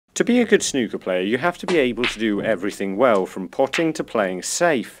To be a good snooker player, you have to be able to do everything well, from potting to playing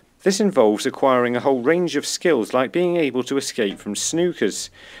safe. This involves acquiring a whole range of skills like being able to escape from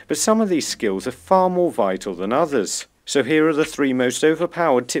snookers, but some of these skills are far more vital than others. So here are the 3 most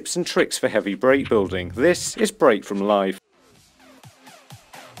overpowered tips and tricks for heavy break building. This is Break from Life.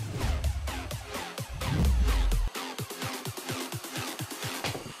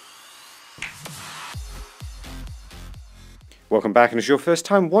 Welcome back, and it's your first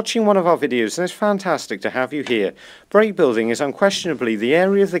time watching one of our videos, and it's fantastic to have you here. Break building is unquestionably the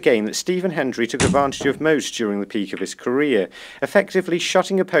area of the game that Stephen Hendry took advantage of most during the peak of his career, effectively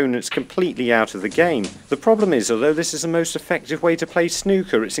shutting opponents completely out of the game. The problem is, although this is the most effective way to play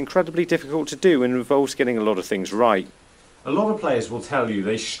snooker, it's incredibly difficult to do and involves getting a lot of things right. A lot of players will tell you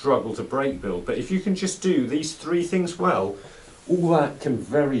they struggle to break build, but if you can just do these 3 things well, all that can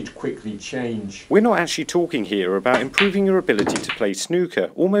very quickly change. We're not actually talking here about improving your ability to play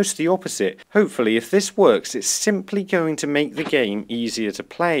snooker, almost the opposite. Hopefully, if this works, it's simply going to make the game easier to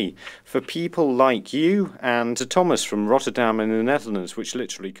play for people like you and Thomas from Rotterdam in the Netherlands, which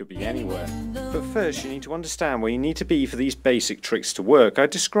literally could be anywhere. But first, you need to understand where you need to be for these basic tricks to work. I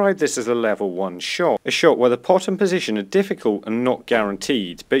describe this as a level 1 shot. A shot where the pot and position are difficult and not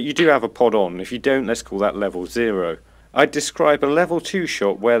guaranteed, but you do have a pot on. If you don't, let's call that level 0. I'd describe a level 2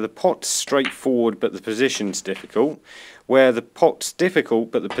 shot where the pot's straightforward but the position's difficult, where the pot's difficult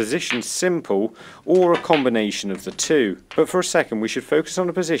but the position's simple, or a combination of the two. But for a second we should focus on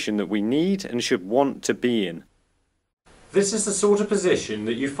a position that we need and should want to be in. This is the sort of position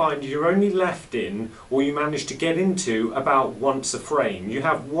that you find you're only left in, or you manage to get into, about once a frame. You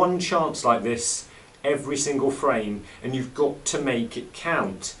have one chance like this every single frame, and you've got to make it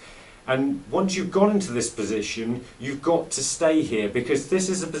count. And once you've got into this position, you've got to stay here, because this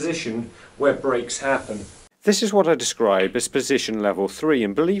is a position where breaks happen. This is what I describe as position level 3,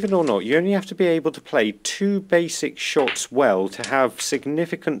 and believe it or not, you only have to be able to play 2 basic shots well to have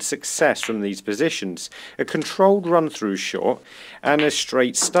significant success from these positions: a controlled run-through shot and a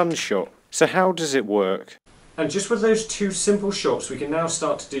straight stun shot. So how does it work? And just with those 2 simple shots, we can now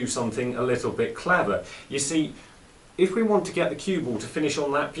start to do something a little bit clever. You see, if we want to get the cue ball to finish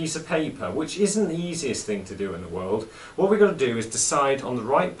on that piece of paper, which isn't the easiest thing to do in the world, what we've got to do is decide on the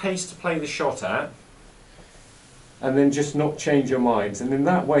right pace to play the shot at, and then just not change your minds. And in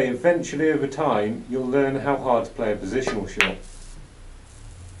that way, eventually over time, you'll learn how hard to play a positional shot.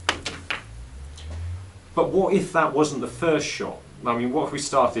 But what if that wasn't the first shot? I mean, what if we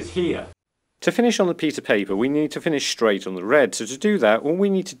started here? To finish on the piece of paper, we need to finish straight on the red. So to do that, all we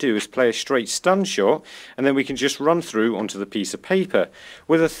need to do is play a straight stun shot, and then we can just run through onto the piece of paper.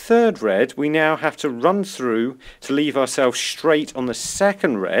 With a third red, we now have to run through to leave ourselves straight on the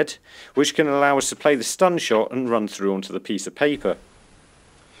second red, which can allow us to play the stun shot and run through onto the piece of paper.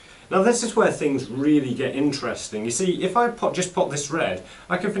 Now this is where things really get interesting. You see, if I just pot this red,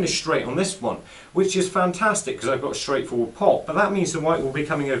 I can finish straight on this one, which is fantastic because I've got a straightforward pot, but that means the white will be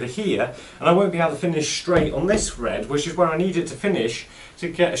coming over here, and I won't be able to finish straight on this red, which is where I need it to finish to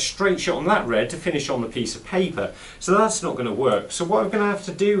get a straight shot on that red to finish on the piece of paper. So that's not going to work. So what I'm going to have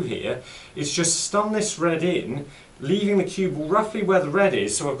to do here is just stun this red in, leaving the cue ball roughly where the red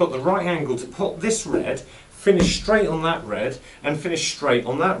is, so I've got the right angle to pot this red, finish straight on that red, and finish straight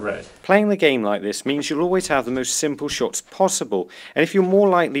on that red. Playing the game like this means you'll always have the most simple shots possible, and if you're more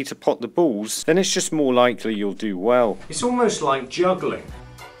likely to pot the balls, then it's just more likely you'll do well. It's almost like juggling.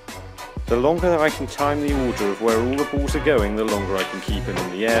 The longer I can time the order of where all the balls are going, the longer I can keep them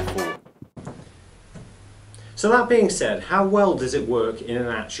in the air for. So that being said, how well does it work in an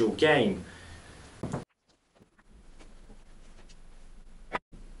actual game?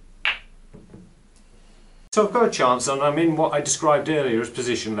 So I've got a chance, and I'm in what I described earlier as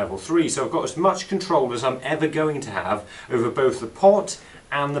position level 3, so I've got as much control as I'm ever going to have over both the pot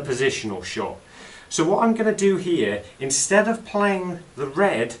and the positional shot. So what I'm going to do here, instead of playing the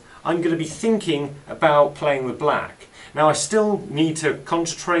red, I'm going to be thinking about playing the black. Now I still need to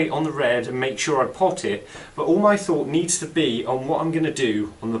concentrate on the red and make sure I pot it, but all my thought needs to be on what I'm going to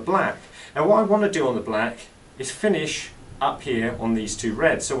do on the black. Now what I want to do on the black is finish up here on these 2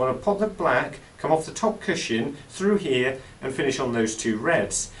 reds. So when I pot the black, come off the top cushion, through here, and finish on those 2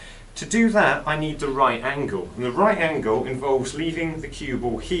 reds. To do that, I need the right angle, and the right angle involves leaving the cue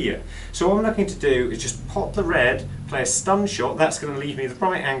ball here. So what I'm looking to do is just pot the red, play a stun shot. That's going to leave me the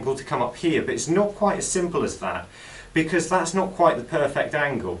right angle to come up here, but it's not quite as simple as that, because that's not quite the perfect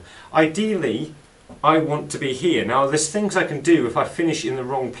angle. Ideally, I want to be here. Now there's things I can do if I finish in the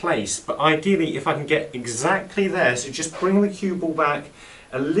wrong place, but ideally if I can get exactly there, so just bring the cue ball back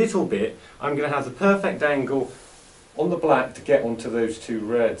a little bit, I'm going to have the perfect angle on the black to get onto those two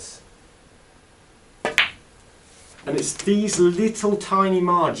reds. And it's these little tiny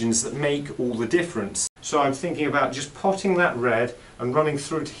margins that make all the difference. So I'm thinking about just potting that red and running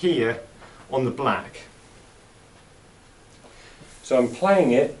through to here on the black. So I'm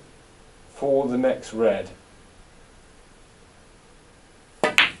playing it for the next red.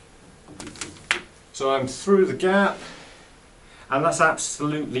 So I'm through the gap, and that's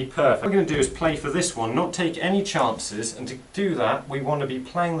absolutely perfect. What we're going to do is play for this one, not take any chances, and to do that we want to be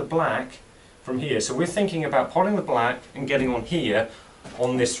playing the black from here. So we're thinking about potting the black and getting on here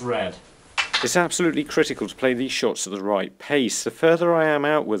on this red. It's absolutely critical to play these shots at the right pace. The further I am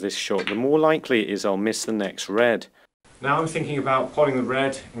out with this shot, the more likely it is I'll miss the next red. Now I'm thinking about potting the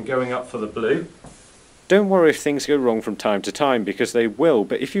red and going up for the blue. Don't worry if things go wrong from time to time, because they will,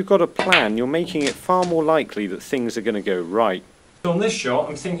 but if you've got a plan, you're making it far more likely that things are going to go right. So on this shot,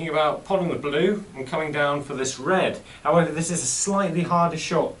 I'm thinking about potting the blue and coming down for this red. However, this is a slightly harder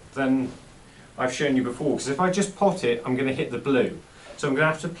shot than I've shown you before, because if I just pot it, I'm going to hit the blue. So I'm going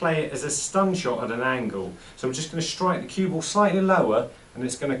to have to play it as a stun shot at an angle. So I'm just going to strike the cue ball slightly lower, and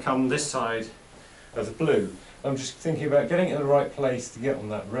it's going to come this side of the blue. I'm just thinking about getting it in the right place to get on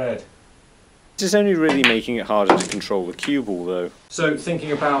that red. This is only really making it harder to control the cue ball though. So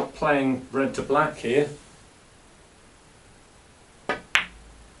thinking about playing red to black here.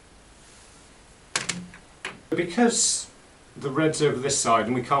 Because the red's over this side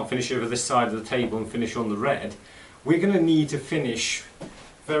and we can't finish over this side of the table and finish on the red, we're going to need to finish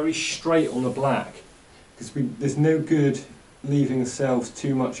very straight on the black, because there's no good leaving ourselves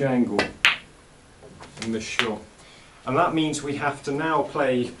too much angle in this shot. And that means we have to now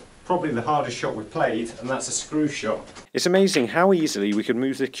play probably the hardest shot we've played, and that's a screw shot. It's amazing how easily we could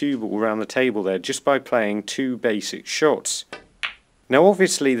move the cue ball around the table there just by playing two basic shots. Now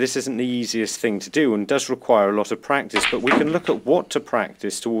obviously this isn't the easiest thing to do and does require a lot of practice, but we can look at what to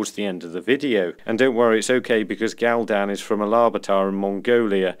practice towards the end of the video. And don't worry, it's okay, because Galdan is from Ulaanbaatar in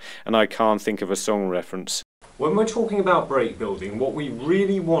Mongolia and I can't think of a song reference. When we're talking about break building, what we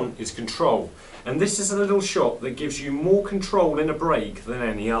really want is control. And this is a little shot that gives you more control in a break than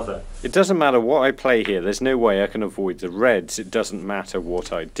any other. It doesn't matter what I play here, there's no way I can avoid the reds. It doesn't matter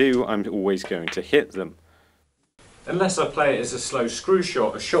what I do, I'm always going to hit them. Unless I play it as a slow screw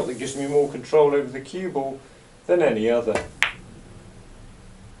shot, a shot that gives me more control over the cue ball than any other.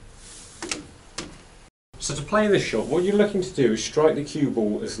 So to play this shot, what you're looking to do is strike the cue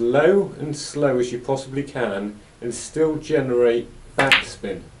ball as low and slow as you possibly can and still generate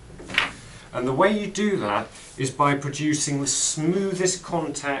backspin. And the way you do that is by producing the smoothest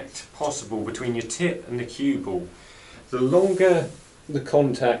contact possible between your tip and the cue ball. The longer the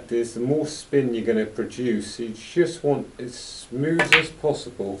contact is, the more spin you're going to produce. So you just want as smooth as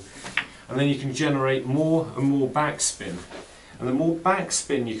possible, and then you can generate more and more backspin. And the more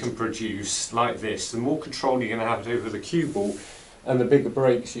backspin you can produce like this, the more control you're going to have over the cue ball and the bigger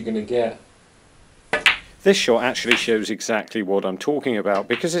breaks you're going to get. This shot actually shows exactly what I'm talking about.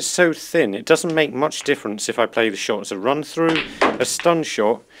 Because it's so thin, it doesn't make much difference if I play the shot as a run through, a stun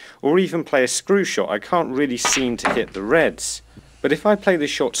shot, or even play a screw shot. I can't really seem to hit the reds. But if I play the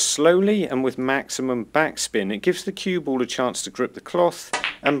shot slowly and with maximum backspin, it gives the cue ball a chance to grip the cloth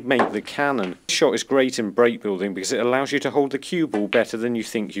and make the cannon. This shot is great in break building because it allows you to hold the cue ball better than you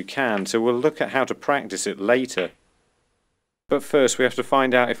think you can, so we'll look at how to practice it later. But first we have to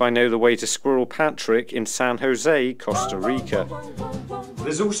find out if I know the way to Squirrel Patrick in San Jose, Costa Rica.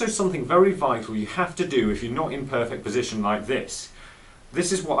 There's also something very vital you have to do if you're not in perfect position like this.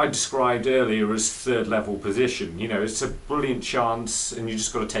 This is what I described earlier as third level position. You know, it's a brilliant chance and you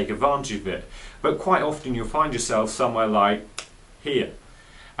just got to take advantage of it. But quite often you'll find yourself somewhere like here.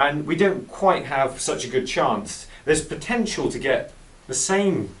 And we don't quite have such a good chance. There's potential to get the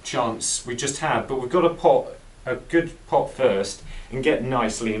same chance we just had, but we've got to pot a good pot first and get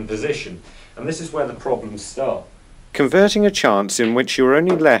nicely in position. And this is where the problems start. Converting a chance in which you're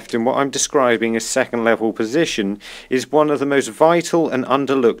only left in what I'm describing as second level position is one of the most vital and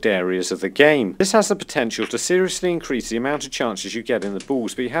underlooked areas of the game. This has the potential to seriously increase the amount of chances you get in the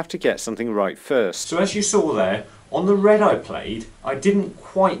balls, but you have to get something right first. So as you saw there, on the red I played, I didn't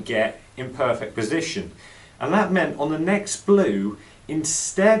quite get in perfect position. And that meant on the next blue,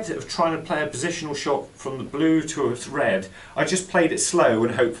 instead of trying to play a positional shot from the blue to a red, I just played it slow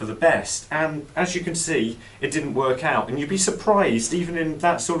and hoped for the best. And as you can see, it didn't work out. And you'd be surprised, even in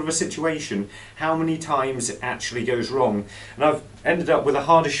that sort of a situation, how many times it actually goes wrong. And I've ended up with a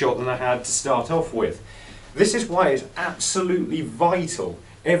harder shot than I had to start off with. This is why it's absolutely vital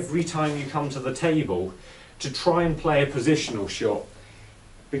every time you come to the table to try and play a positional shot.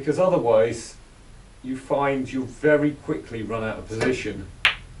 Because otherwise, you find you'll very quickly run out of position.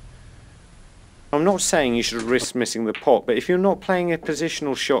 I'm not saying you should risk missing the pot, but if you're not playing a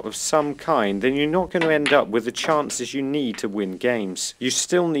positional shot of some kind, then you're not going to end up with the chances you need to win games. You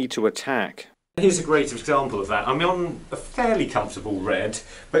still need to attack. Here's a great example of that. I'm on a fairly comfortable red,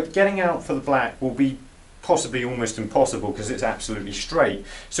 but getting out for the black will be possibly almost impossible because it's absolutely straight.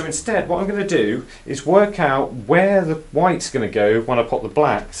 So instead what I'm going to do is work out where the white's going to go when I pop the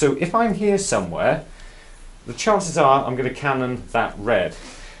black. So if I'm here somewhere, the chances are I'm going to cannon that red.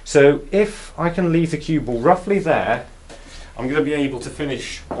 So if I can leave the cue ball roughly there, I'm going to be able to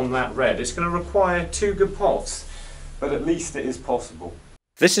finish on that red. It's going to require 2 good pots, but at least it is possible.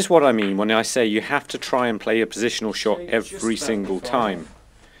 This is what I mean when I say you have to try and play a positional shot every single time.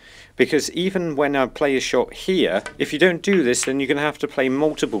 Because even when I play a shot here, if you don't do this, then you're going to have to play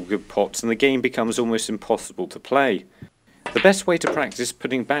multiple good pots and the game becomes almost impossible to play. The best way to practice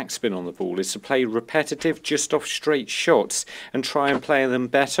putting backspin on the ball is to play repetitive, just off straight shots and try and play them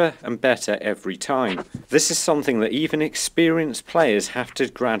better and better every time. This is something that even experienced players have to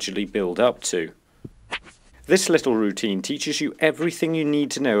gradually build up to. This little routine teaches you everything you need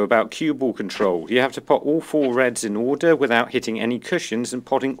to know about cue ball control. You have to pot all 4 reds in order without hitting any cushions and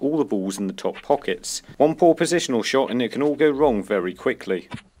potting all the balls in the top pockets. One poor positional shot and it can all go wrong very quickly.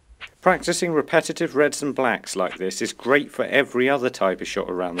 Practicing repetitive reds and blacks like this is great for every other type of shot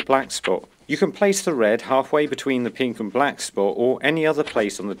around the black spot. You can place the red halfway between the pink and black spot or any other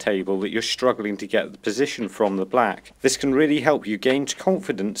place on the table that you're struggling to get the position from the black. This can really help you gain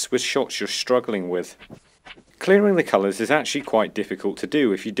confidence with shots you're struggling with. Clearing the colours is actually quite difficult to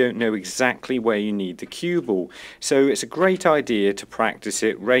do if you don't know exactly where you need the cue ball, so it's a great idea to practice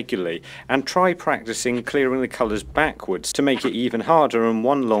it regularly and try practicing clearing the colours backwards to make it even harder in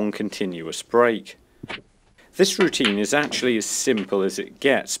one long continuous break. This routine is actually as simple as it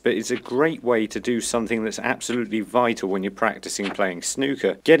gets, but it's a great way to do something that's absolutely vital when you're practicing playing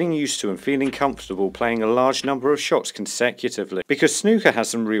snooker. Getting used to and feeling comfortable playing a large number of shots consecutively. Because snooker has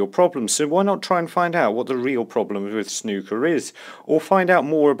some real problems, so why not try and find out what the real problem with snooker is? Or find out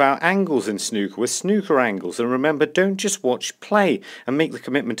more about angles in snooker with snooker angles. And remember, don't just watch, play, and make the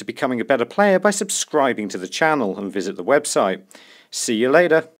commitment to becoming a better player by subscribing to the channel and visit the website. See you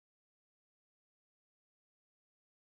later.